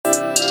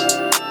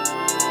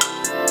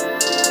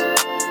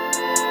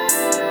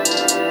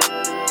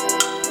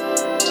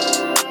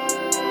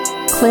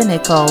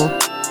Clinical.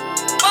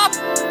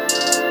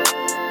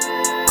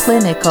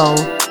 Clinical.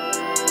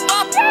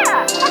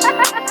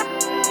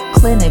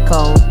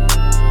 Clinical.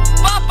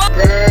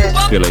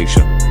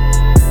 Population.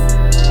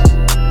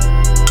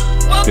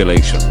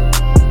 Population.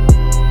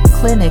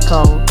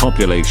 Clinical.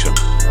 Population.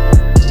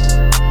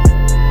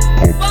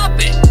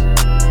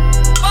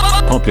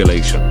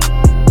 Population.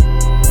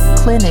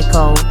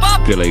 Clinical.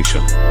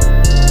 Population.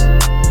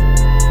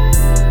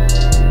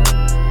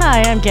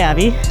 Hi, I'm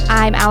Gabby.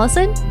 I'm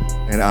Allison.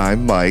 And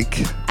I'm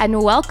Mike.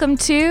 And welcome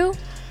to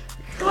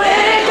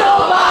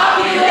Clinical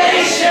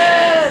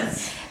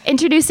Populations!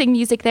 Introducing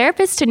music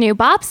therapists to new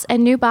bops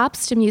and new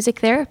bops to music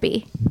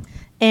therapy.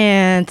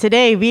 And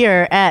today we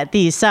are at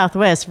the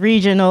Southwest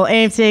Regional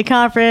AMTA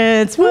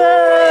Conference. Woo!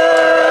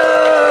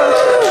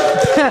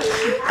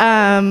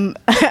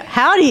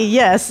 Howdy,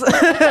 yes.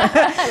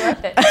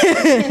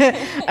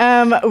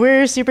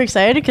 We're super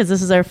excited because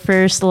this is our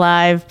first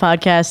live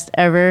podcast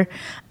ever.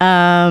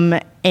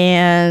 And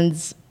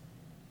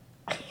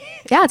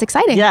yeah, it's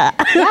exciting. Yeah.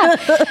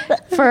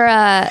 For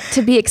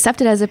to be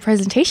accepted as a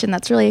presentation,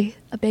 that's really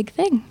a big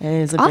thing. It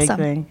is a awesome. big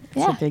thing. It's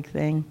yeah. a big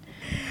thing.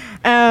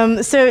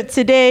 So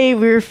today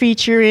we're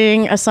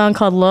featuring a song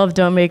called Love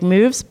Don't Make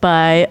Moves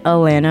by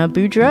Alana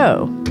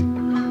Boudreau.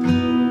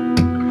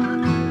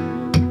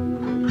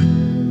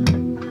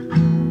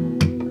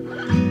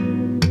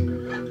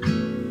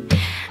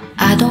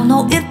 I don't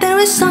know if there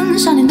is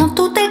sunshine enough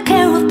to take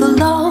care of the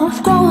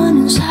love growing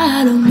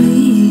inside of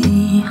me.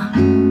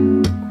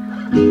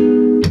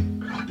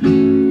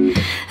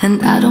 And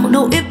I don't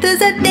know if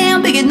there's a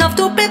dam big enough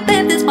to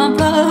prevent this my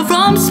blood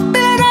from spilling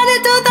out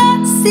into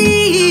the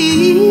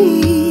sea.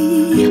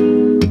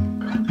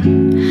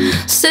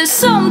 So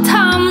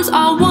sometimes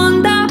I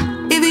wonder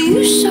if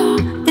you saw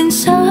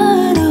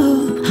inside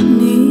of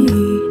me.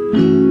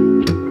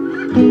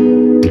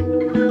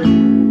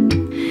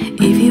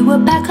 If you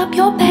would pack up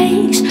your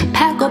bags,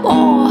 pack up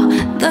all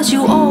that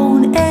you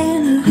own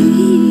and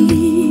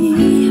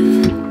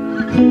leave.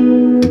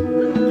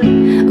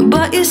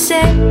 But you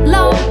said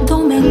love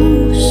don't make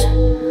moves.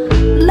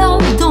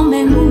 Love don't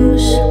make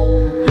moves.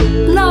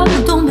 Love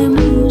don't make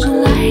moves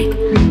like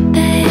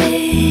that.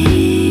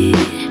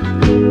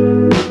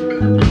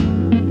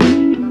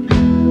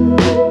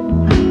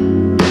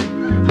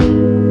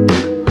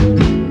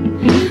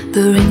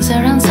 The rings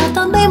around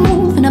Saturn, they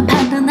move in a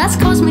pattern that's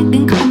cosmic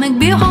and comic.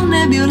 Behold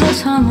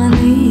nebulous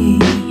harmony.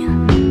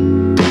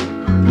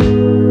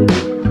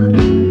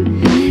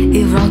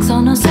 If rocks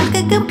on a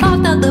circuit can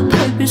plot out the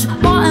purpose,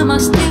 why am I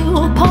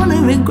still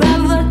pondering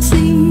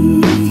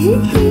gravity?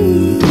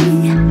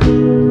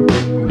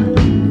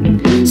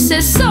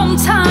 Says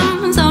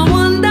sometimes I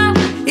wonder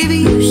if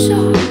you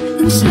saw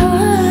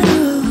inside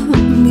of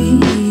me.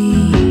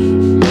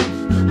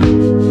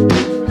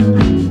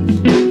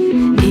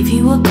 If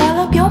you would call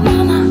up your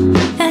mama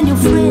and your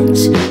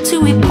friends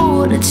to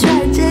report a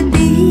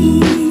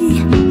tragedy.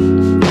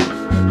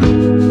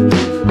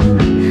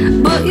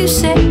 But you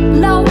said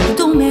love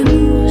don't make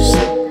moves.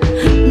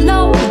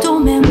 Love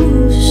don't make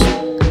moves.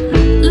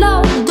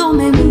 Love don't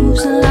make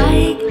moves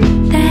like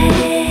that.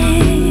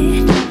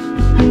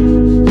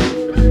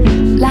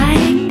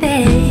 Like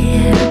that.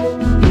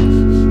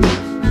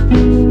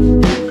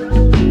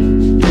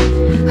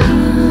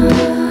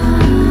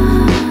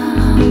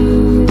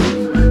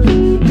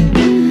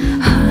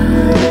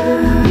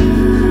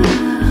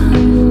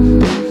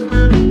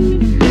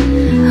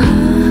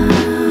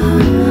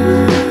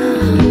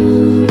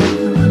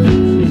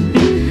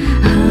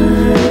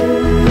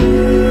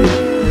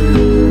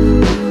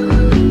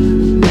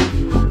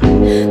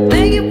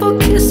 Thank you for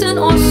kissing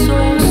all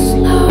so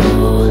slow.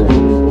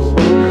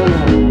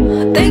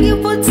 Thank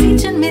you for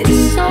teaching me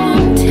so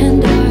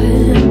tender.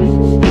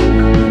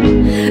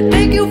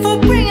 Thank you for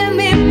bringing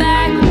me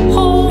back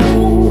home.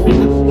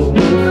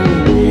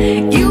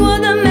 You are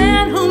the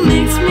man who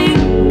makes me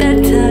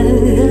better.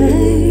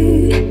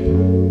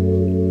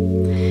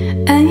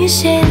 And you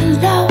said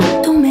love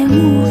don't make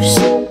moves.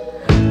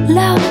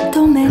 Love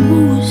don't make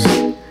moves.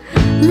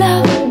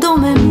 Love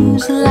don't make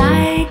moves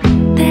like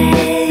that.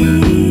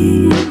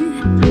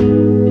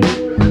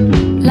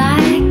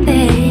 Like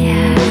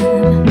that.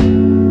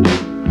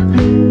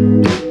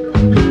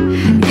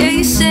 Yeah,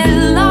 you said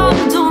love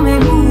don't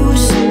make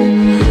moves.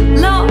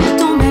 Love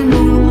don't make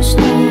moves.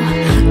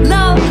 No,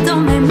 love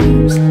don't make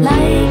moves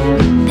like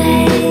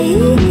that.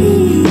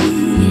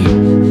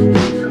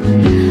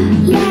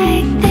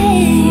 Like that.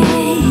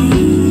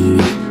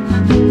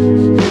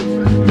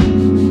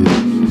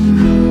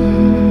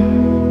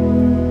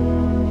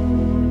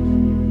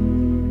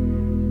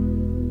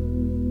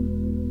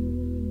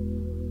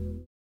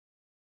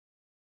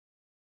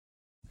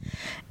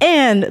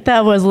 And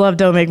that was Love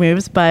Don't Make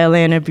Moves by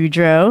Alana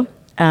Boudreau.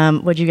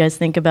 What do you guys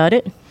think about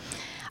it?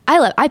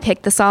 I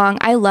picked the song.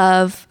 I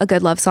love a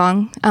good love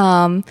song.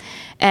 And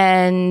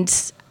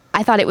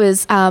I thought it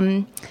was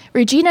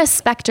Regina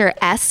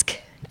Spektor-esque.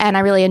 And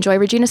I really enjoy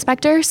Regina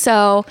Spektor.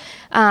 So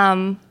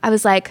I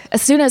was like,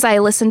 as soon as I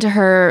listened to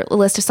her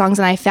list of songs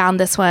and I found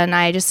this one,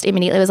 I just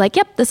immediately was like,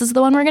 yep, this is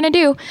the one we're going to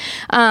do.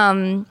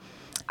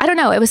 I don't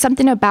know, it was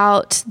something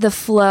about the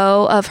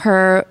flow of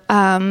her,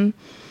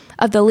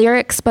 of the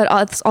lyrics, but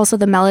also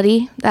the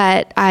melody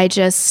that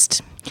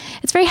it's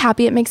very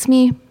happy. It makes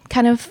me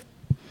kind of,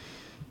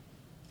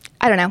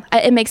 I don't know,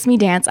 it makes me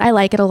dance. I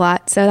like it a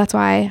lot, so that's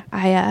why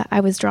I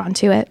was drawn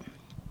to it.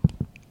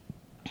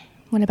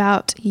 What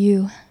about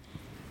you?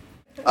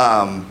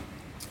 Yeah,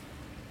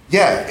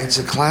 it's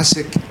a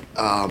classic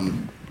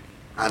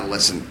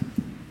adolescent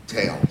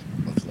tale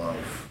of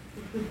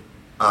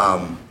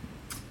love.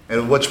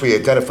 And which we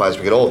identify as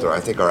we get older. I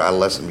think our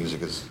adolescent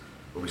music is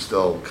what we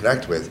still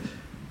connect with.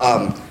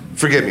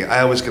 Forgive me,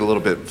 I always get a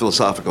little bit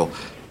philosophical.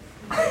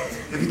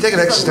 If you take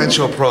an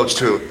existential approach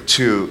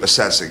to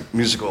assessing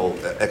musical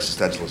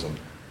existentialism,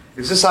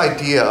 it's this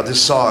idea of this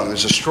song,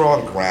 there's a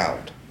strong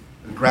ground.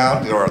 The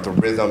ground, or the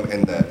rhythm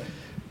and the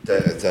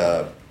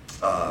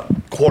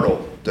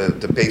chordal,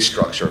 the bass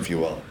structure, if you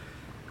will.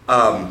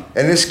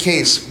 In this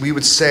case, we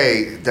would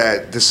say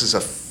that this is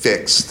a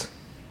fixed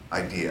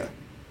idea.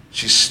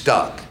 She's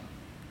stuck.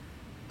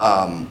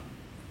 We're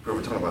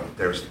talking about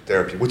there's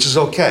therapy, which is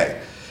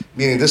okay.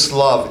 Meaning this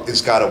love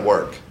has got to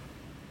work.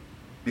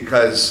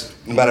 Because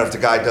no matter if the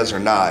guy does or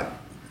not,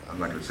 I'm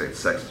not going to say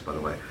it's sexist, by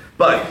the way,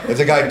 but if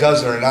the guy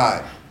does it or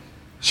not,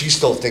 she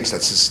still thinks that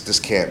this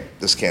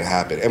can't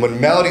happen. And when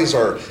melodies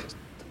are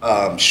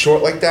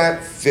short like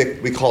that,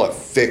 we call it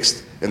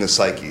fixed in the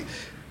psyche.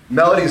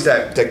 Melodies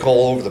that go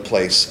all over the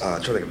place,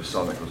 I'm trying to think of a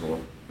song that goes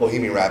along,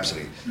 Bohemian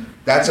Rhapsody,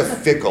 that's a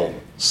fickle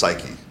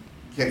psyche.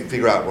 Can't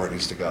figure out where it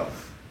needs to go.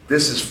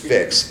 This is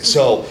fixed.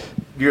 So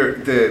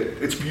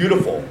it's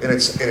beautiful in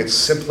its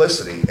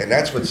simplicity, and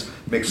that's what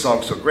makes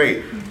songs so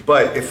great.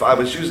 But if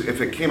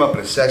it came up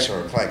in a session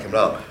or a client came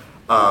up,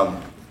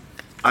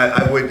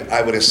 I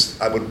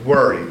would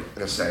worry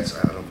in a sense.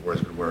 I don't know if worry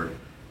is a good word,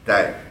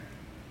 that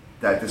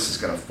this is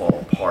going to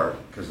fall apart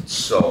because it's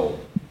so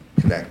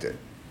connected,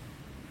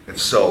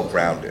 it's so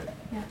grounded.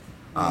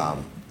 Yeah.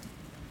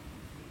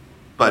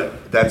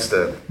 But that's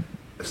the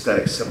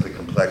aesthetic, simply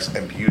complex,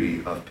 and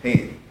beauty of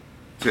pain,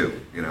 too.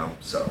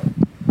 So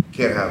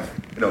can't have.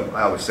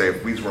 I always say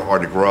if weeds were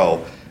hard to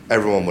grow,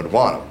 everyone would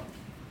want them.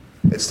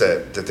 It's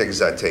the things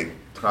that take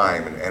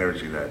time and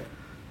energy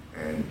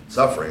and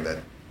suffering that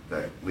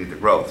lead to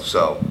growth.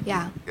 So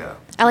yeah.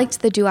 I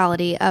liked the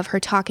duality of her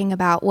talking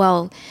about,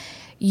 well,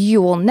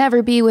 you will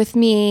never be with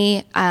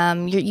me.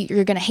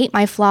 You're gonna hate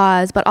my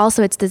flaws, but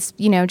also it's this,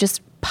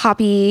 just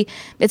poppy.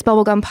 It's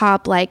bubblegum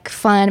pop, like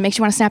fun. It makes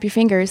you want to snap your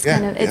fingers. Yeah,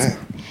 kind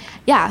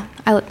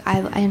of.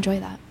 I enjoy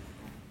that.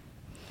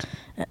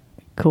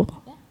 Cool.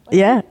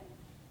 Yeah.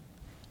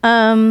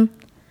 I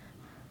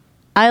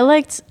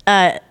liked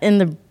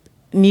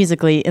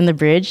musically in the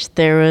bridge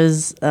there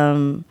was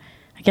I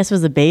guess it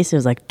was the bass. It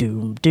was like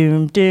doom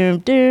doom doom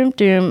doom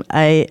doom.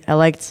 I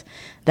liked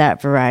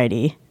that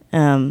variety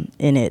in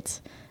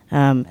it,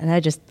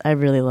 and I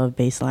really love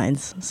bass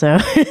lines. So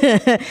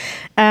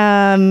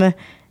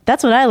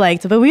that's what I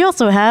liked. But we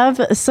also have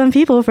some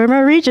people from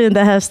our region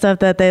that have stuff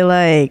that they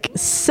like.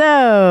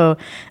 So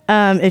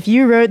if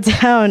you wrote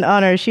down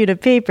on a sheet of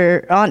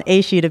paper,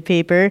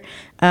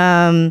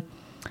 come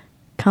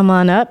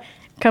up,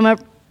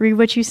 read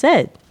what you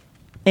said,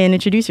 and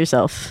introduce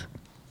yourself.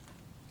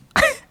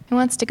 Who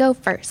wants to go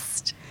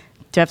first?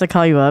 Do I have to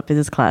call you up? Is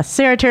this class?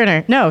 Sarah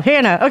Turner. No,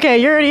 Hannah. Okay,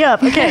 you're already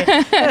up. Okay.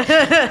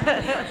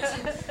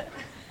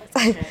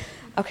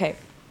 Okay.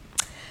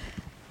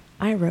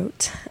 I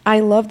wrote, I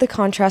love the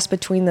contrast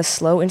between the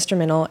slow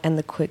instrumental and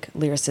the quick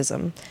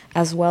lyricism,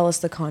 as well as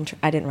the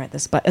I didn't write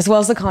this, but as well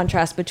as the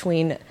contrast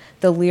between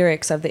the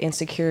lyrics of the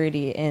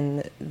insecurity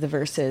in the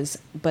verses,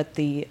 but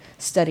the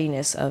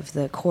steadiness of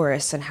the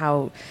chorus and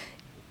how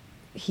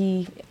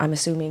I'm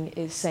assuming,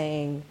 is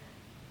saying,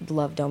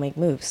 love don't make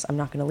moves. I'm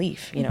not going to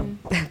leave,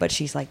 But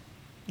she's like,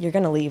 you're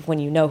going to leave when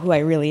you know who I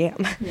really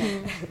am. Yeah.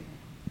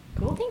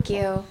 Cool. Thank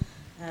you.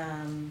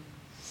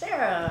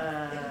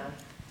 Sarah.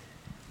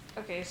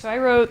 Okay, so I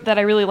wrote that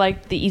I really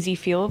liked the easy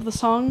feel of the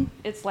song.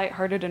 It's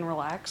lighthearted and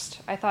relaxed.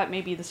 I thought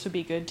maybe this would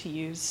be good to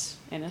use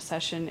in a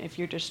session if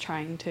you're just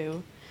trying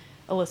to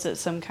elicit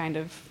some kind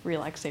of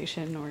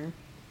relaxation or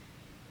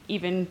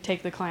even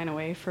take the client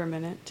away for a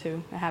minute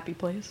to a happy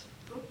place.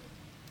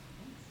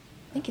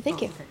 Thank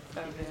you.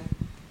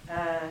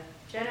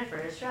 Jennifer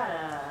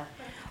Estrada.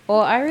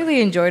 Well, I really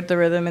enjoyed the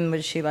rhythm in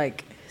which she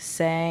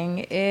sang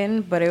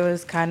in, but it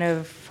was kind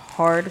of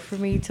hard for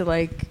me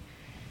to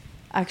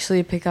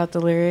actually pick out the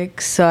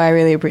lyrics. So I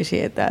really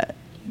appreciate that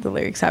the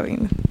lyrics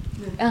having.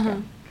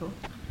 Cool.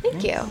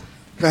 Thank you.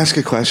 Can I ask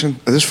a question?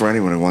 This is for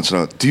anyone who wants to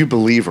know. Do you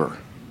believe her?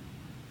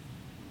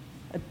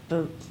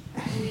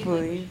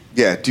 Believe.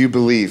 Yeah. Do you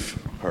believe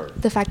her?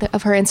 The fact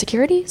of her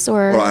insecurities,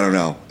 or? Well, I don't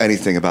know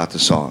anything about the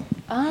song.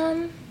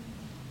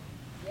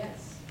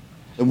 Yes.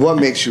 And what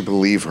makes you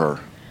believe her?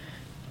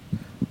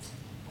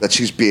 That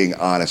she's being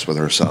honest with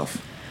herself.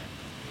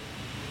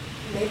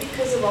 Maybe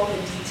because of all the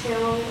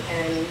detail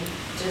and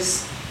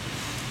just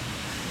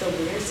the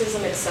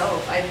lyricism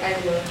itself. I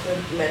love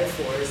the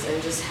metaphors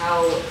and just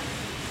how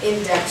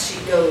in depth she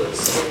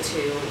goes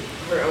into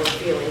her own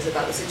feelings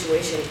about the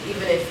situation,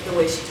 even if the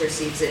way she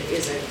perceives it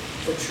isn't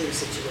the true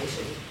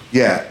situation.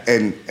 Yeah,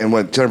 and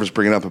what Jennifer's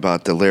bringing up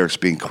about the lyrics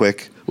being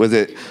quick with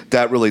it,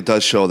 that really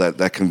does show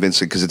that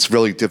convincing, because it's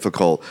really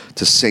difficult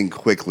to sing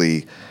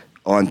quickly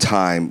on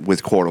time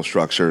with chordal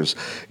structures.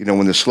 You know,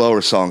 when the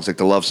slower songs, like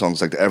the love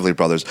songs, like the Everly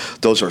Brothers,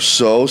 those are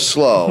so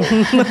slow,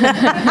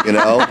 you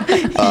know?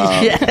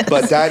 Yes.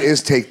 But that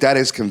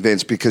is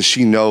convinced, because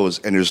she knows,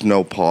 and there's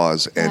no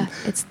pause and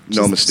it's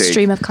no just mistake.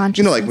 stream of You know,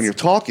 consciousness. like when you're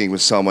talking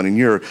with someone and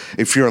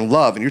if you're in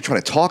love and you're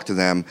trying to talk to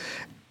them,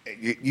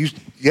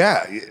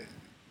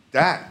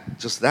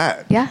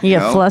 that. Yeah. You get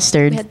know?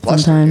 flustered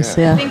Flustered, sometimes.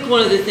 yeah. I Yeah. think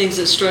one of the things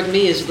that struck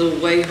me is the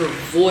way her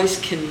voice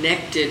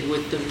connected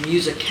with the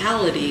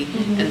musicality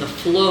and the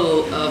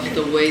flow of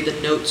the way the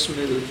notes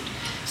moved.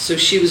 So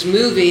she was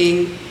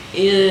moving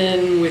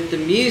in with the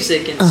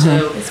music, and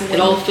so it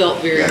all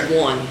felt very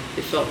one.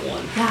 It felt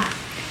one. Yeah.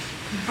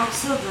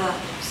 Also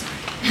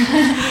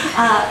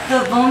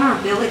the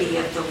vulnerability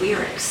of the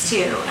lyrics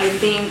too. I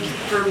think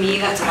for me,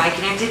 that's what I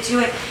connected to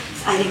it.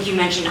 I think you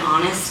mentioned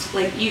honest.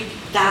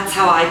 That's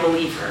how I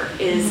believe her.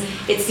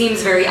 It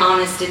seems very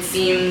honest. It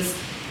seems,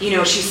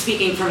 she's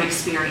speaking from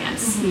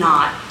experience,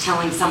 not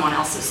telling someone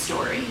else's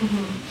story.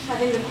 I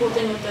think the cool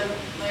thing with the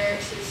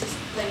lyrics is just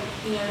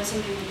it's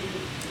something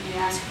we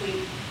ask if we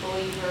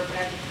believe her,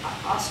 but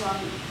also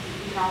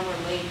we can all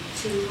relate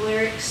to the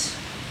lyrics.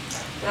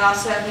 But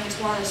also I think it's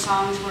one of the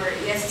songs where,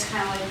 yes, it's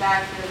kind of laid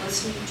back for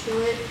listening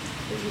to it.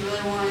 If you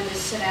really wanted to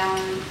sit down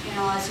and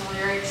analyze the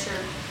lyrics or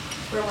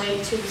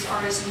relate to this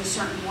artist in a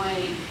certain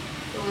way,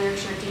 the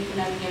lyrics are deep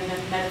enough and the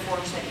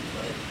metaphors that you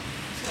put.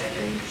 So I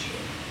really appreciate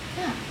it.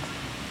 Yeah.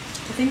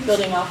 I think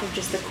building off of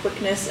just the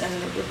quickness and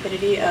the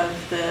rapidity of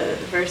the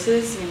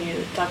verses, when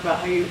you talk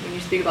about when you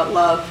speak about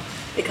love,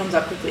 it comes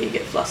out quickly, you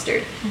get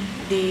flustered.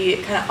 The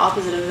kind of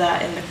opposite of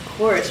that in the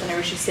chorus,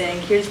 whenever she's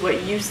saying, here's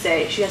what you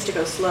say, she has to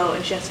go slow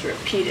and she has to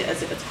repeat it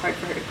as if it's hard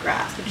for her to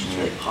grasp, and she's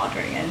really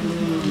pondering it.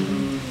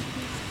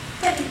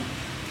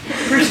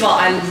 First of all,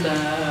 I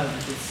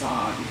love the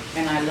song,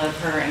 and I love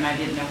her, and I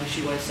didn't know who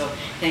she was, so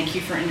thank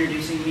you for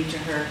introducing me to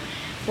her.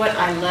 What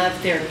I love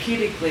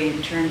therapeutically,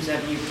 in terms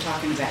of, you were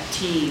talking about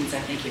teens,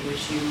 I think it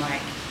was you,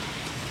 Mike,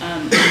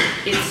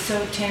 it's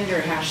so tender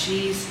how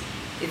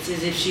it's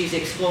as if she's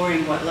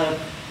exploring what love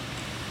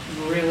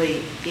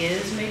really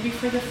is, maybe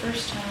for the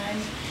first time,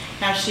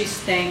 how she's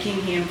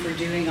thanking him for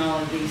doing all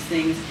of these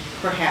things.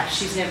 Perhaps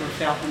she's never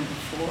felt them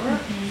before,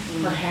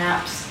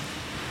 perhaps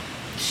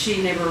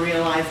she never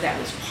realized that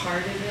was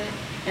part of it.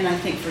 And I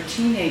think for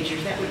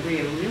teenagers, that would be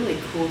a really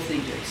cool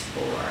thing to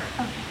explore.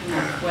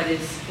 Like what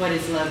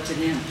is love to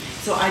them?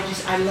 So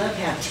I love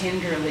how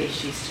tenderly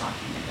she's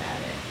talking about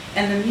it.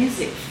 And the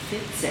music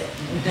fits it,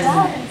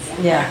 doesn't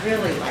it? Yeah. I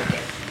really like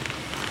it.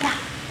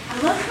 I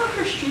love how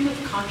her stream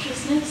of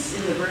consciousness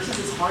in the verses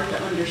is hard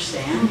to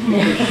understand.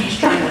 Because she's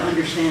trying to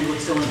understand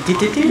what's going on.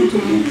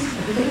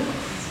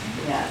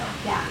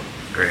 Yeah.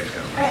 Great.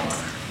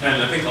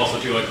 And I think also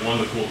too, like one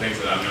of the cool things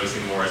that I'm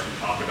noticing more as we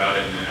talk about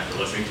it and then after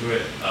listening to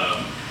it,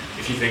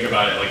 if you think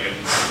about it like in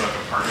like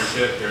a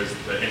partnership, there's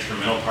the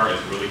instrumental part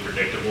is really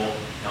predictable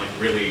and like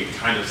really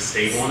kind of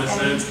stable in a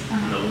sense,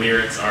 and the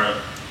lyrics are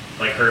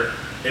like her.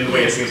 In the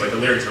way it seems like the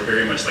lyrics are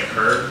very much like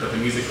her, but the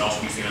music can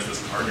also be seen as this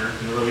partner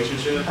in the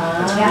relationship.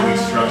 It's really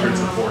structured and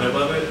supportive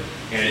of it,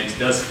 and it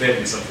does fit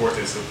and supports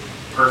it so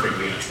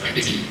perfectly in a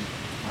sense.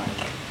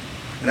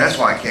 And that's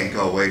why I can't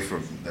go away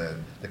from the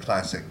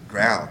classic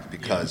ground,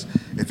 because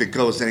if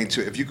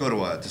you go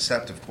to a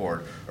deceptive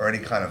chord or any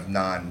kind of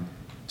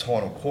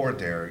non-tonal chord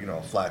there,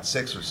 a flat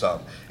 6 or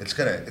something, it's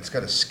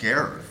gonna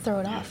scare her.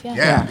 Throw it off, yeah.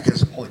 Yeah,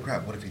 because holy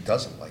crap, what if he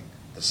doesn't like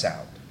the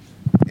sound?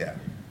 Yeah.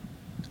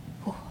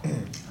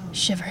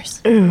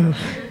 Shivers. Ooh.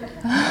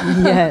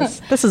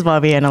 Yes. This is why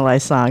we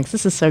analyze songs.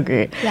 This is so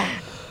great.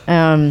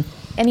 Yeah.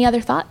 Any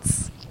other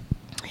thoughts?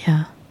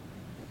 Yeah.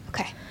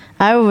 Okay.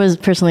 I was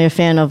personally a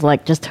fan of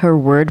like just her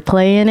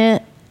wordplay in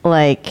it,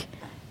 like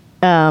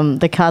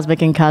the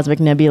cosmic and cosmic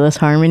nebulous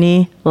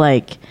harmony,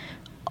 like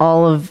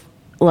all of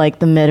like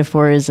the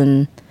metaphors,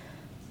 and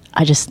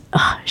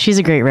she's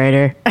a great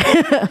writer.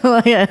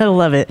 Like, I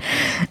love it.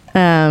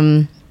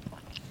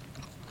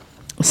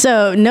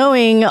 So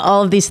knowing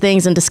all of these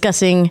things and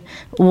discussing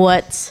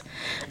what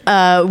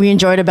we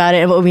enjoyed about it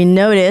and what we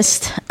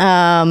noticed,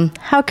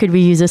 how could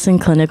we use this in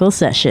clinical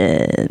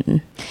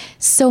session?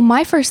 So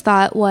my first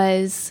thought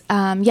was,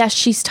 yes,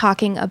 she's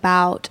talking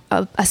about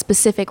a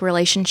specific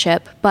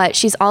relationship, but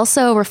she's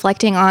also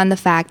reflecting on the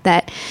fact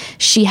that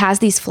she has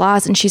these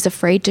flaws and she's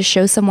afraid to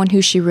show someone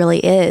who she really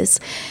is.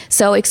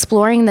 So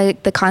exploring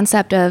the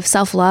concept of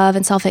self-love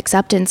and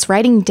self-acceptance,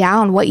 writing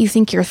down what you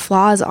think your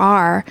flaws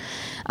are,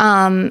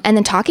 and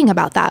then talking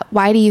about that.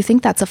 Why do you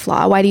think that's a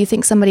flaw? Why do you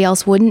think somebody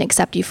else wouldn't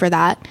accept you for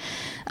that?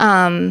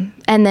 And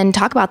then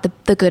talk about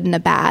the good and the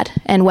bad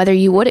and whether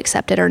you would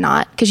accept it or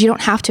not, because you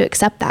don't have to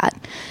accept that.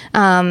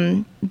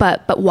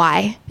 But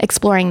why?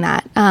 Exploring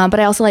that.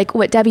 But I also like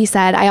what Debbie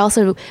said. I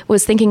also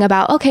was thinking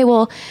about, okay,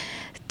 well,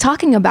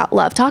 talking about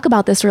love, talk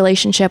about this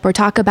relationship, or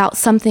talk about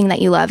something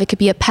that you love. It could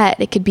be a pet,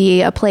 it could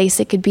be a place,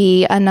 it could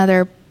be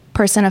another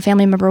person, a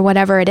family member,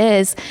 whatever it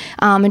is,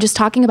 and just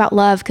talking about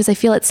love, because I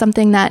feel it's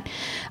something that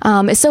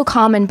is so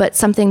common, but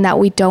something that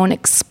we don't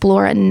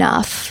explore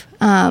enough.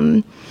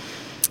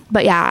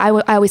 But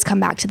yeah, I always come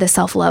back to the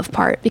self-love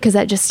part because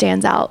that just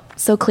stands out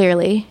so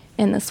clearly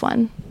in this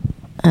one.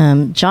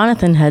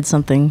 Jonathan had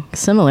something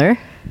similar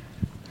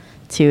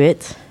to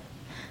it.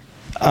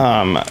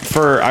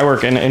 I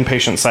work in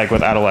inpatient psych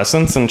with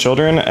adolescents and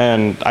children,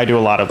 and I do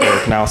a lot of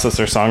lyric analysis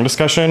or song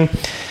discussion.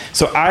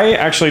 So I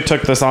actually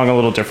took the song a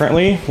little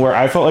differently, where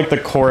I felt like the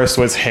chorus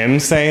was him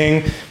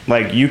saying,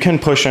 like, you can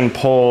push and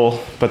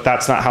pull, but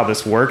that's not how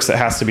this works. It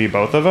has to be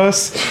both of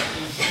us.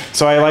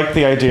 So I like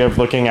the idea of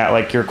looking at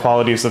like your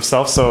qualities of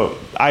self. So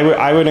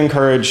I would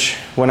encourage,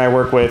 when I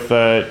work with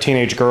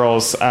teenage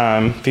girls,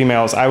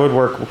 females, I would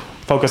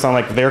focus on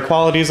like their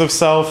qualities of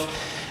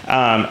self.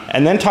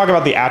 And then talk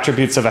about the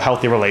attributes of a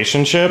healthy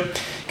relationship,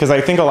 because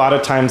I think a lot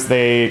of times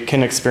they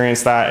can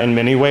experience that in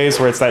many ways,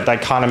 where it's that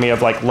dichotomy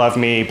of like, love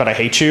me, but I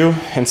hate you.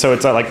 And so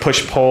it's that like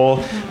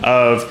push-pull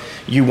of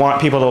you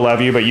want people to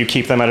love you, but you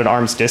keep them at an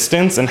arm's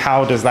distance. And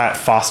how does that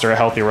foster a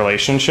healthy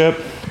relationship?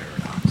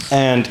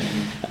 And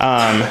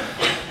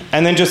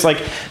then just like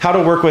how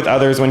to work with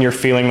others when you're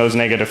feeling those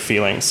negative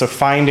feelings. So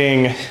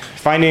finding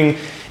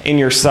in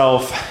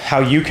yourself how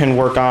you can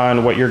work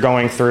on what you're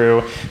going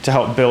through to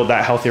help build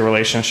that healthy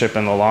relationship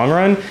in the long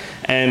run.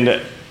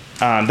 And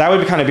that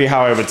would kind of be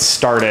how I would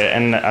start it,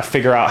 and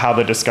figure out how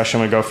the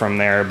discussion would go from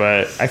there.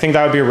 But I think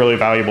that would be a really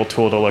valuable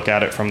tool to look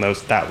at it from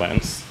that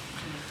lens.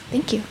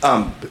 Thank you.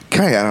 Can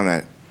I add on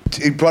that?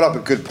 You brought up a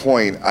good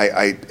point.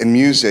 In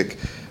music,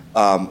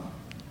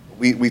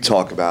 we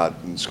talk about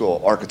in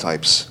school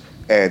archetypes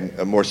and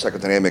more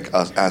psychodynamic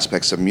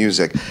aspects of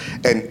music.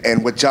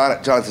 And what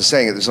Jonathan's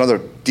saying, there's another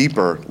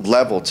deeper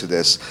level to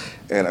this,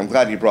 and I'm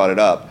glad you brought it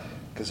up,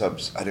 because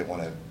I didn't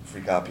want to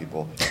freak out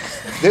people.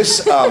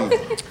 This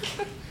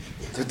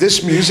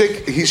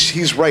music,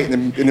 he's right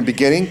in the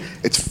beginning,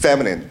 it's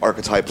feminine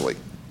archetypally.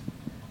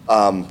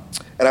 And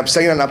I'm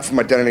saying that not from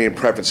identity and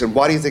preference. And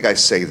why do you think I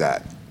say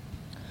that?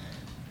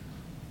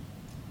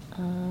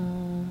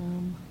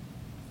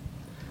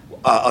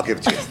 I'll give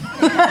it to you.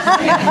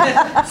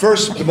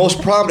 First, the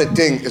most prominent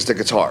thing is the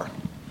guitar,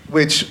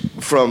 which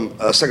from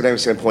a psychodynamic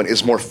standpoint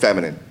is more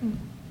feminine.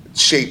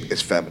 Shape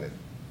is feminine.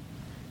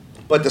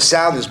 But the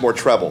sound is more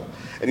treble.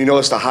 And you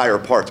notice the higher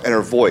parts and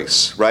her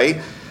voice, right?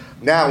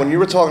 Now, when you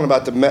were talking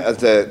about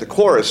the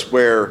chorus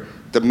where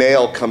the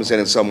male comes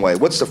in some way,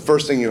 what's the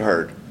first thing you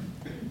heard?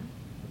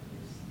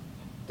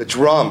 The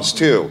drums,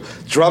 too.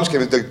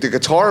 The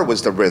guitar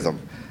was the rhythm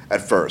at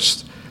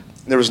first.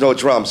 There was no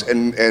drums,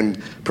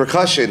 and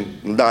percussion,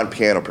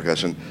 non-piano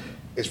percussion,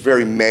 is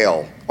very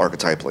male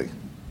archetypally.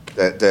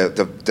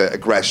 The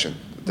aggression,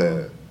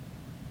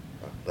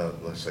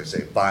 let's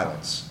say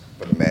violence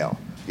for the male.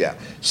 Yeah.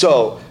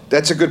 So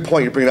that's a good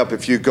point you bring up.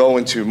 If you go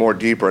into more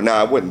deeper, now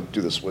I wouldn't do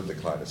this with the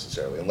client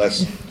necessarily,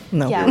 unless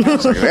no. You're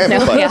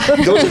psychodynamic,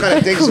 but those kind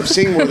of things of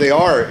seeing where they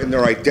are in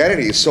their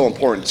identity is so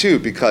important too,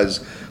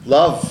 because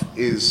love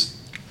is,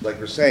 like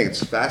you're saying,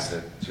 it's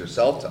faceted to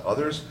yourself, to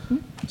others,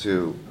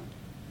 to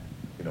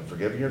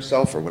forgiving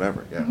yourself or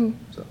whatever. Yeah. Mm-hmm.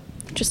 So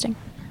interesting.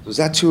 Was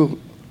that too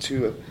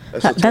esoteric?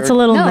 That's a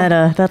little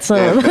meta. That's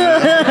a.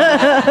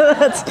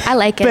 I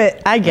like it,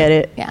 but I get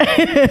it. Yeah.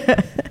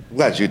 I'm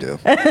glad you do.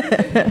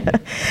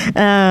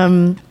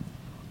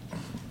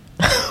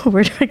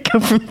 Where do I go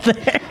from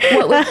there?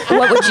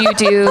 What would you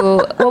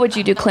do? What would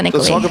you do clinically?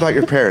 Let's talk about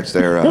your parents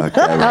there.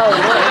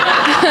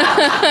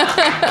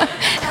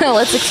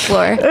 Let's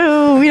explore.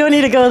 Oh, we don't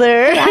need to go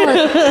there.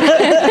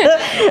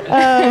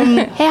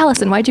 Hey,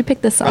 Allison, why'd you pick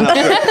this song?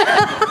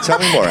 Tell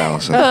me more,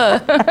 Allison.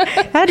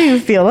 How do you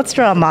feel? Let's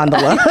draw a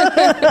mandala.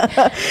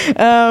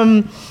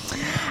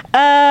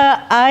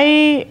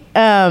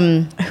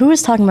 Who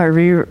was talking about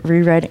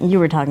rewriting? You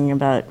were talking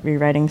about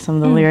rewriting some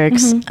of the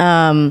lyrics.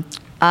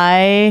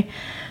 I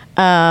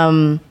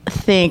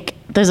think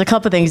there's a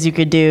couple things you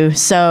could do.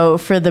 So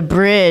for the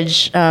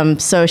bridge,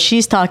 so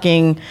she's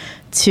talking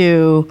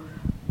to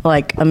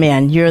like a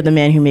man. You're the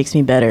man who makes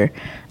me better.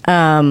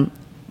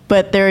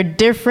 But there are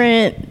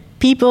different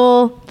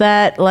people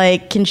that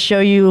like can show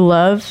you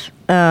love,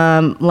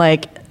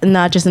 like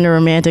not just in a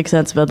romantic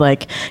sense, but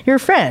like your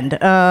friend,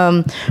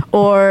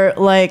 or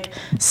like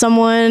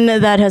someone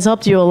that has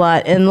helped you a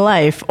lot in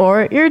life,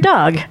 or your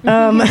dog.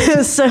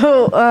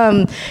 So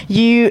I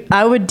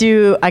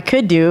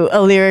could do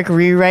a lyric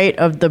rewrite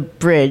of the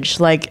bridge,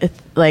 like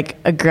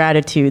a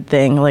gratitude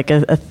thing, like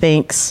a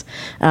thanks,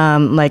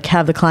 like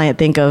have the client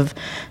think of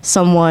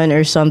someone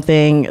or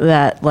something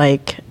that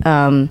like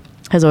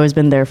has always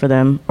been there for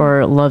them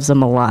or loves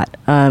them a lot,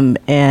 and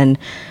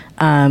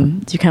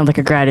do kind of like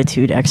a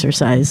gratitude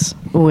exercise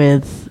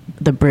with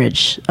the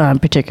bridge,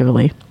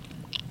 particularly.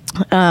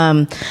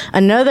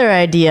 Another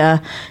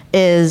idea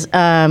is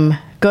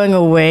going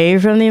away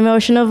from the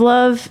emotion of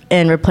love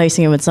and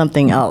replacing it with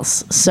something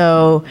else.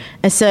 So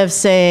instead of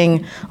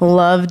saying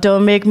love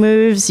don't make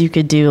moves, you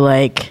could do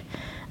like,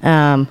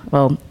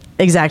 well,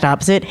 exact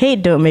opposite.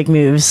 Hate, don't make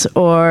moves,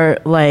 or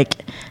like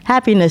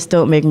happiness,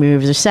 don't make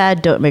moves, or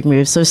sad, don't make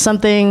moves. So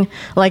something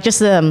like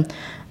just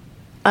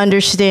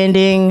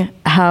understanding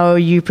how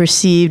you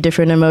perceive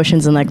different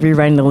emotions and like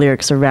rewriting the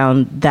lyrics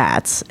around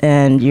that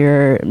and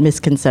your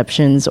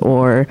misconceptions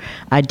or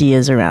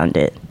ideas around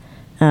it.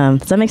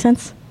 Does that make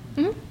sense?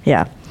 Mm-hmm.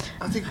 Yeah.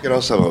 I think you can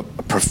also have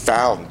a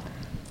profound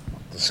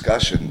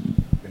discussion,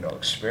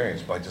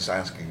 experience by just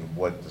asking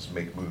what does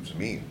make moves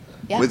mean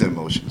with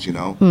emotions,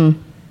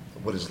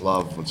 What is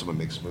love when someone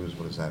makes moves?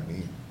 What does that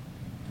mean?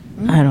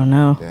 I don't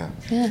know. Yeah.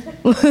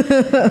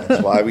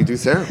 That's why we do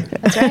therapy.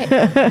 That's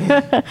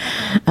right.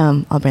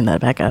 I'll bring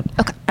that back up.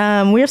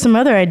 Okay. We have some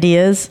other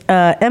ideas.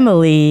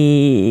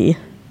 Emily.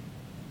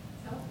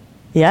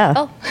 Yeah.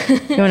 Oh.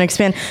 You want to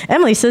expand?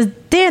 Emily says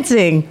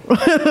dancing.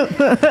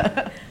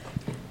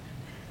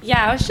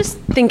 Yeah, I was just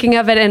thinking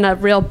of it in a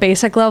real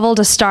basic level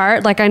to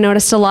start. Like I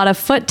noticed a lot of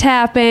foot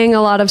tapping,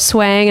 a lot of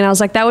swaying, and I was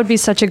like, that would be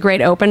such a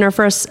great opener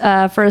for a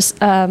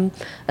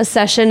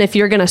session if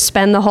you're going to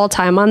spend the whole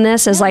time on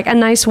this as like a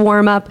nice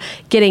warm up,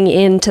 getting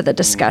into the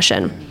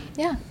discussion.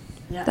 Yeah.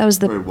 That was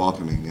very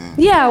welcoming.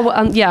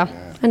 Yeah. Yeah,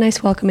 a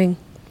nice welcoming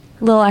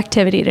little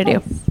activity to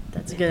do.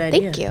 That's a good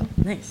idea. Thank you.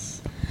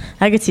 Nice.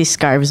 I could see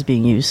scarves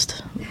being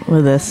used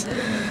with this.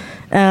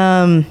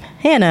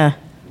 Hannah.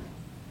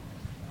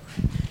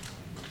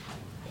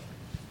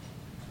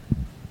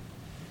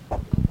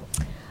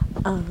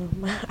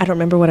 I don't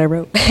remember what I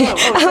wrote.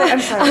 I'm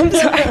sorry. I'm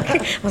sorry.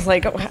 I was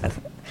like,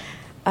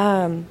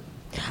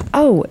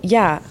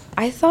 yeah.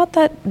 I thought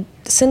that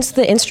since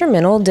the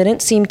instrumental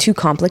didn't seem too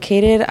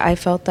complicated, I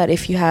felt that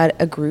if you had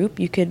a group,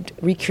 you could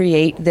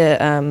recreate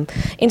the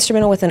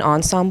instrumental with an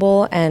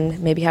ensemble and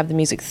maybe have the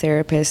music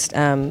therapist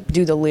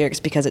do the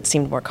lyrics because it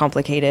seemed more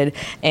complicated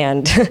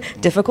and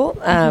difficult.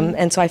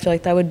 And so I feel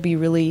like that would be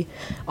really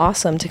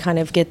awesome to kind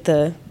of get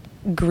the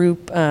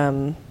group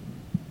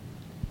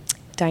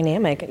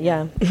dynamic,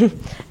 yeah.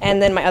 And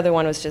then my other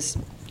one was just,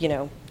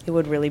 it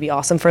would really be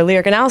awesome for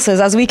lyric analysis,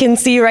 as we can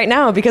see right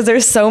now, because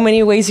there's so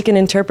many ways you can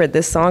interpret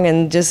this song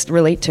and just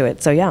relate to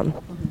it. So yeah.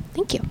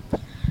 Thank you.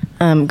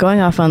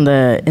 Going off on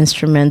the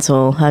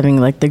instrumental, having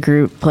like the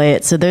group play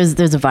it. So there's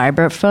a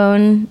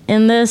vibraphone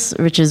in this,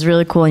 which is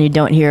really cool, and you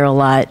don't hear a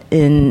lot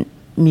in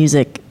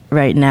music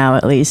right now,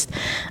 at least.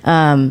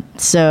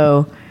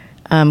 So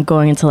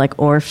going into like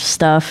Orff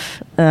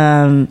stuff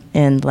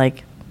and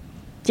like.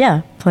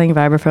 Yeah, playing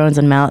vibraphones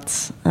and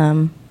mouths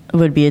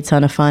would be a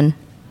ton of fun.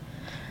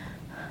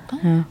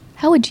 Yeah.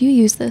 How would you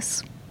use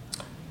this?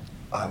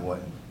 I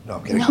wouldn't. No,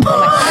 I'm kidding.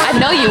 I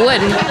know you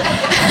wouldn't.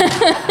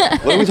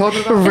 What are we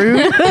talking about?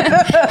 Rude.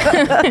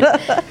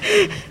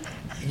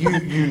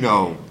 you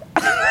know.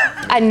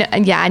 I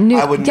knew.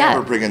 I would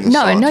never bring in this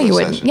No, I song know to a you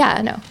wouldn't. session. Yeah,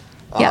 I know.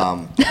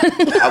 Yeah.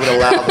 I would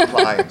allow the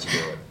client to do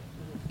it.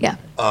 Yeah.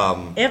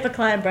 If a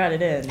client brought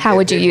it in. How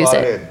would you use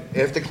it?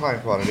 If the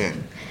client brought it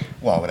in,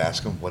 well, I would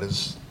ask them, what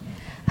does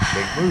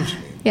make moves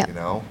mean?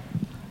 Yeah.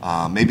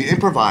 Maybe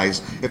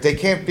improvise. If they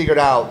can't figure it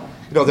out,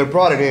 they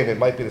brought it in, it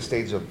might be the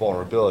stage of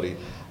vulnerability.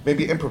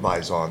 Maybe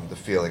improvise on the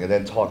feeling and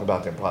then talk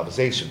about the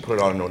improvisation, put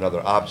it on into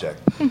another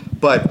object.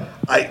 But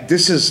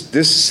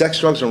this Sex,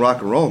 Drugs, and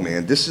Rock and Roll,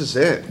 man, this is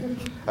it.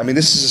 I mean,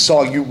 this is a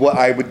song what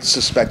I would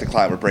suspect the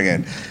client would bring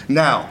in.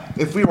 Now,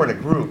 if we were in a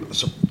group,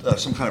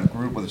 some kind of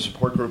group, with a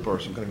support group or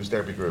some kind of music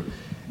therapy group,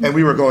 and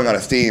we were going on a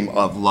theme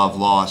of love,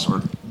 loss,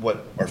 or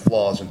what are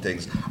flaws and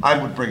things, I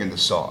would bring in the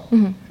song.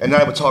 Mm-hmm. And then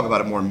I would talk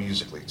about it more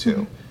musically,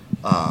 too.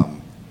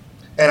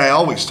 And I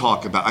always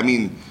talk about,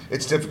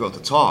 it's difficult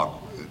to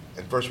talk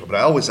at first, but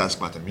I always ask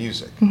about the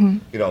music.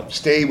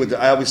 Mm-hmm.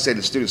 I always say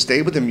to students,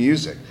 stay with the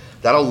music.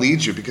 That'll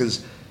lead you,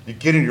 because you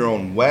get in your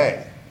own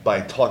way by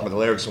talking about the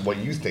lyrics and what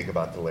you think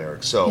about the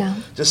lyrics. So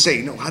just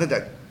say, how did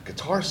that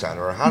guitar sound?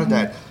 Or how did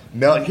that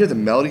melody, hear the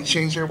melody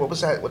change there? What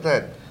was that? What did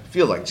that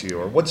feel like to you?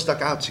 Or what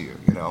stuck out to you,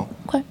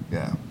 Okay.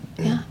 Yeah.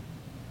 Yeah.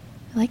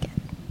 I like it.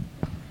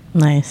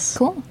 Nice.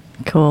 Cool.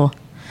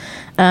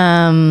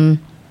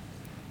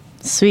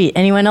 Sweet.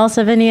 Anyone else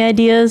have any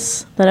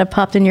ideas that have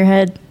popped in your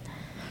head?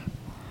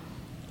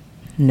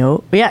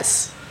 No.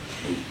 Yes.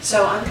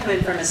 So I'm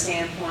coming from a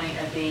standpoint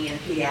of being in a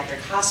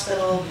pediatric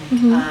hospital.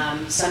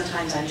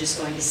 Sometimes I'm just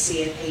going to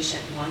see a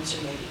patient once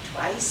or maybe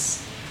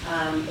twice.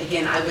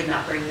 Again, I would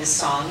not bring this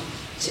song,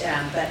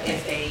 but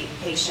if a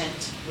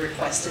patient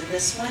requested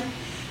this one,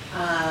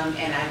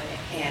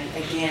 and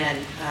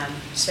again,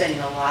 spending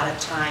a lot of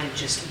time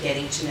just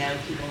getting to know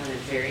people in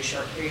a very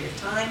short period of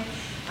time,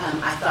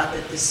 I thought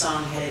that this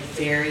song had a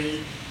very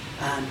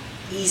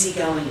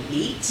easygoing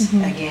beat.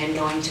 Again,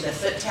 going to the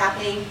foot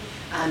tapping.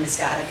 It's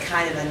got a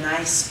kind of a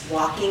nice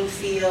walking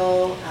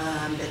feel.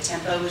 The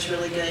tempo was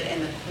really good,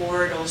 and the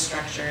chordal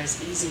structure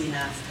is easy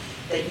enough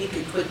that you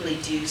could quickly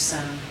do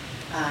some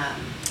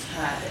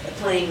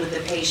playing with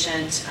the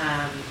patient,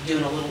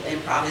 doing a little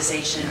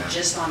improvisation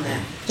just on the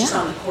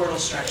chordal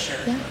structure,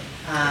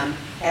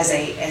 as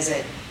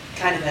a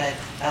kind of a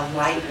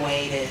light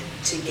way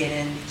to get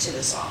into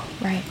the song.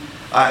 Right.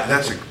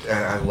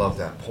 I love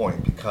that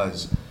point,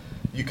 because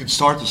you could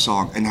start the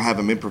song and have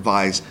them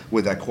improvise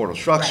with that chordal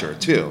structure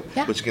too,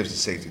 Yeah. which gives the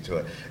safety to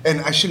it.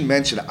 And I should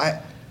mention,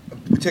 I've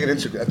taken an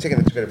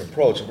integrative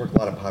approach. I've worked a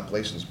lot of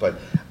populations, but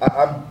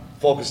I'm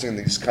focusing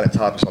these kind of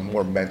topics on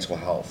more mental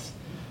health,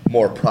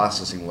 more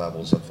processing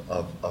levels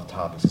of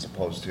topics as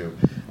opposed to,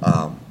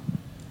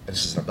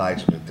 this is an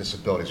advice with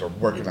disabilities or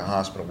working in a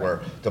hospital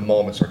where the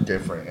moments are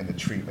different and the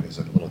treatment is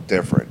a little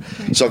different.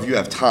 So if you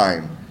have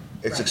time,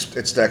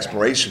 it's the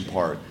exploration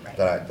part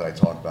that I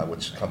talk about,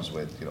 which comes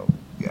with,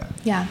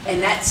 Yeah.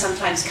 And that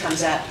sometimes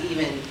comes up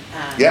even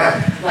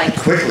like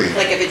quickly.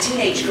 Like if a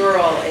teenage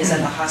girl is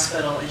in the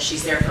hospital and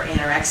she's there for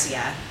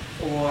anorexia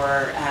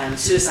or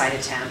suicide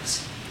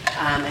attempt,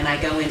 and I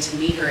go in to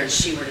meet her and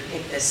she were to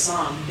pick this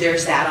song,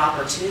 there's that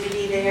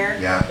opportunity there.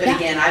 Yeah. But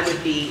again, it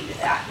would be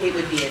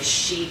if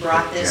she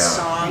brought this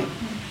song,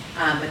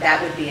 but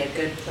that would be a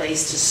good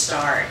place to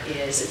start.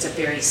 It's a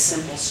very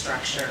simple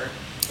structure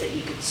that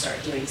you could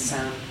start doing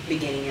some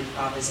beginning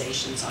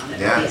improvisations on. It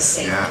would be a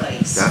safe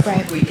place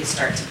where you could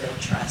start to build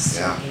trust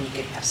and you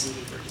could have some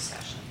deeper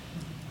discussion.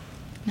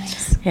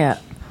 Nice. Yeah.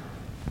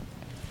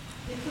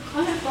 If the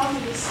client brought me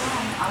this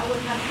song, I would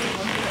have to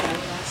wonder, I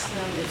would ask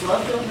them, if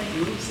love don't make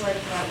moves like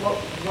that,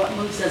 what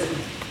moves does it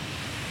make?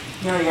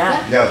 No,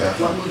 yeah. Yeah,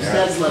 definitely. What moves Yeah.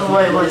 does love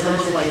What make? What does does it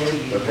look it like do? to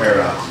you? The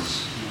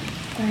paradoxes.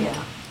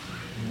 Yeah.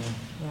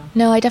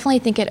 No, I definitely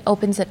think it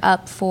opens it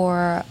up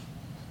for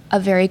a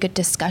very good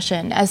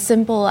discussion. As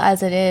simple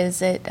as it is,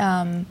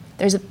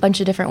 there's a bunch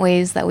of different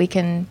ways that we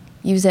can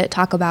use it,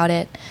 talk about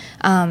it,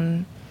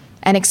 and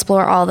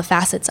explore all the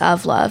facets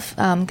of love,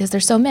 because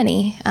there's so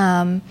many.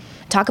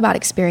 Talk about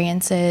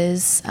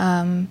experiences.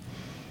 I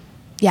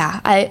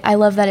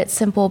love that it's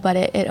simple, but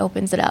it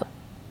opens it up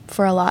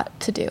for a lot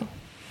to do. I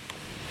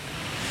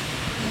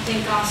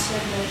think also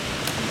that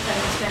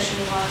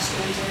especially while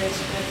students are is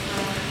good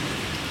for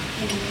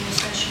any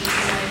discussion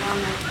going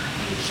on that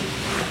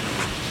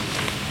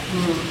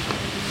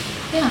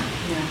Yeah.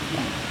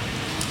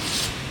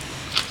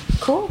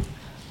 Cool.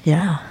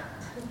 Yeah.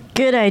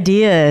 Good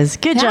ideas.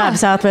 Good job,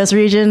 Southwest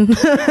Region.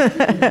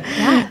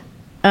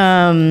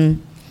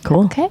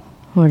 Cool. Okay.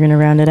 We're going to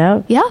round it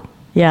out. Yeah.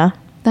 Yeah.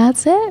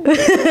 That's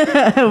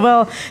it.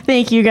 Well,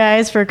 thank you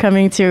guys for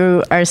coming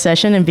to our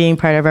session and being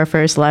part of our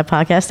first live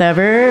podcast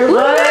ever.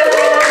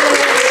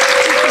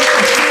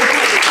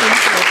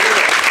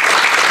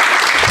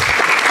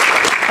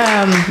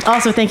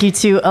 Also, thank you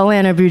to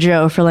Alana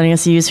Boudreau for letting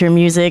us use her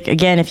music.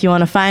 Again, if you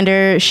want to find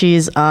her,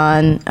 she's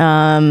on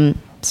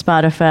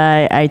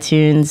Spotify,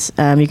 iTunes.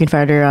 You can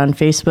find her on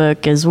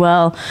Facebook as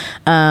well.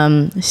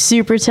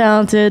 Super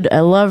talented.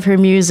 I love her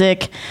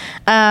music.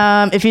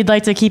 If you'd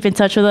like to keep in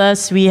touch with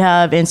us, we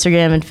have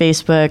Instagram and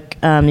Facebook.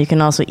 You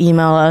can also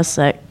email us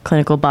at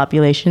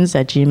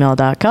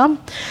clinicalpopulations@gmail.com.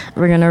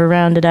 We're going to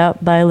round it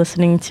out by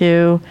listening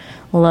to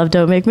Love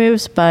Don't Make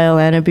Moves by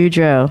Alana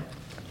Boudreau.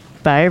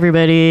 Bye,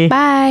 everybody.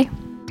 Bye.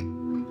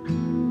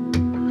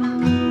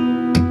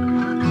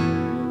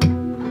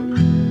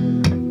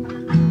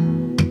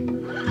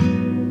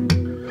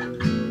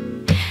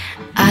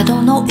 I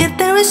don't know if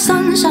there is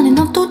sunshine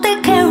enough to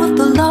take care of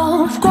the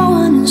love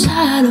growing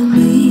inside of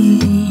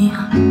me.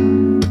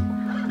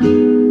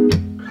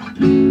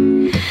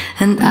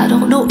 And I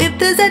don't know if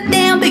there's a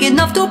dam big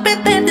enough to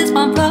prevent this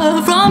my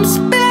blood from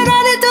spilling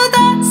out into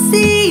the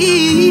sea.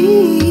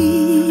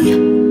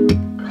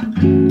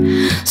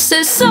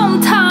 So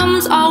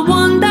sometimes I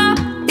wonder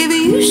if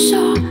you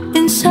saw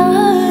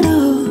inside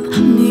of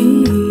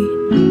me.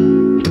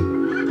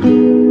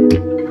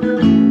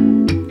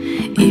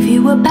 If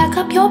you would pack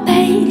up your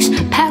bags,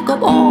 pack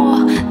up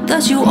all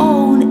that you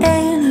own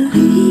and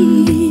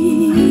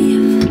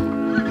leave.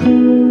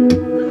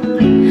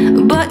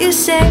 But you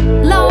said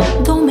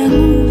love don't make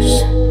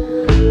moves,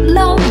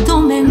 love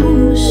don't make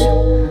moves,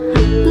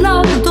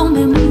 love don't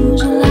make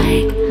moves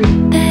like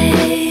that.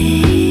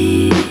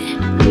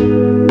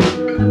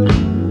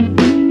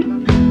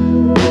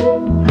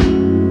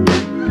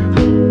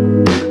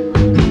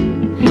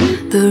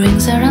 The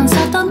rings around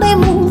Saturn, they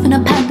move in a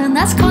pattern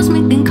that's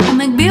cosmic and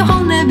comic,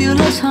 behold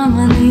nebulous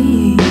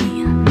harmony.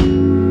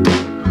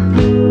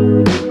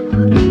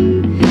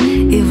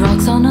 If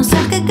rocks on a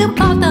circuit can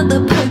plot out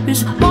the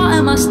purpose, why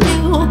am I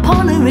still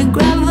pondering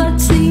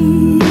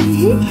gravity?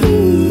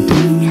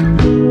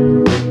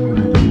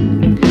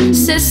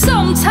 Says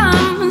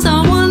sometimes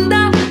I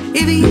wonder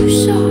if you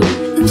saw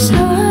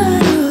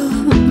inside of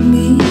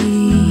me.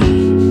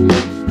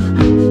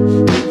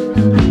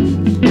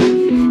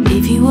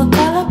 If you would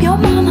call up your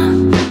mama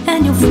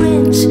and your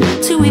friends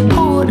to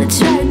report a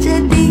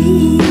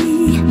tragedy.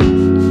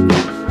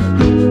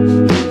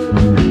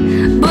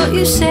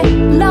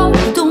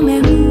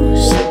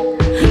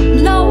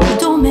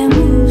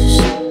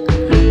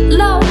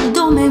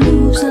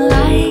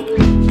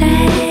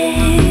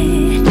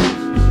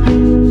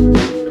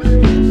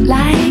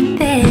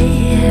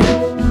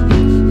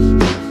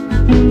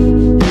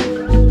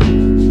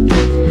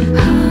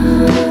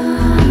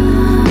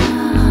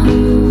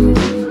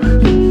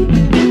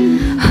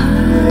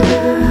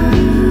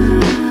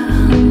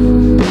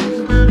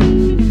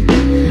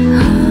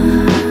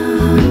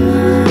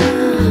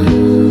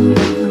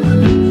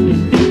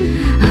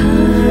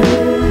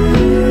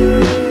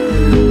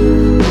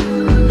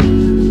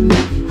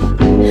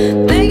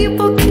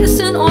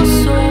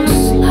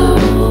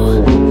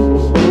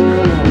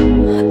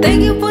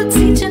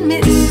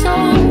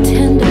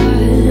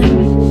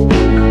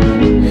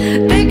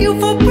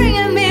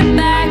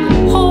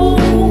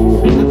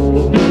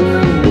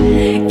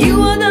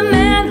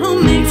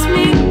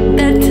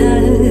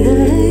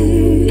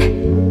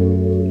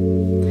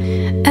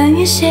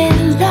 you say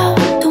love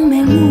dans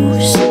mes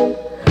moves,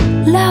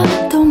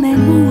 love dans mes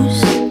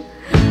moves,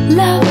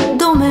 love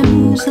dans mes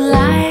moves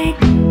like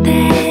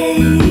that,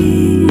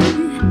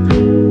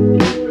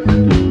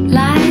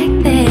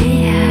 like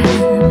that.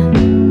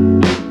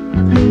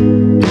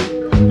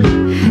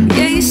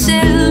 Yeah, you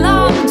say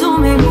love dans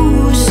mes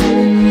moves,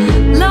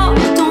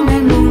 love dans mes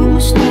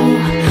moves, no,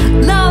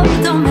 love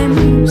dans mes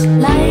moves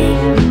like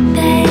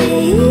that.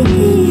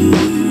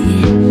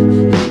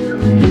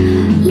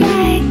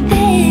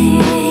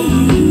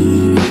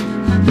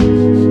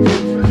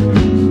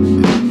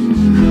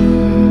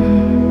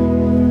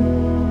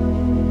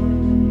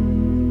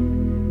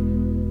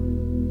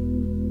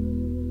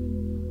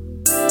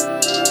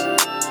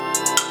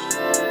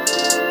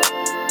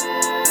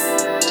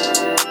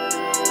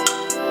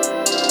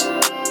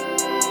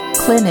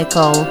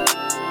 Clinical.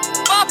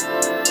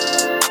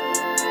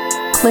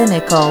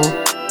 Clinical.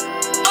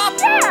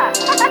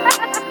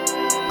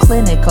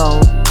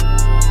 Clinical.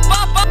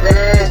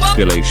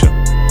 Population.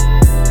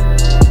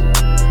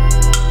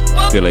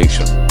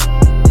 Population.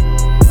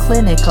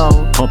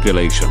 Clinical.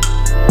 Population.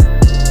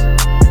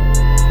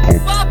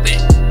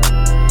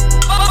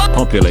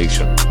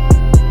 Population.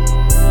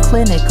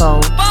 Clinical.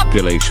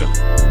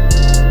 Population.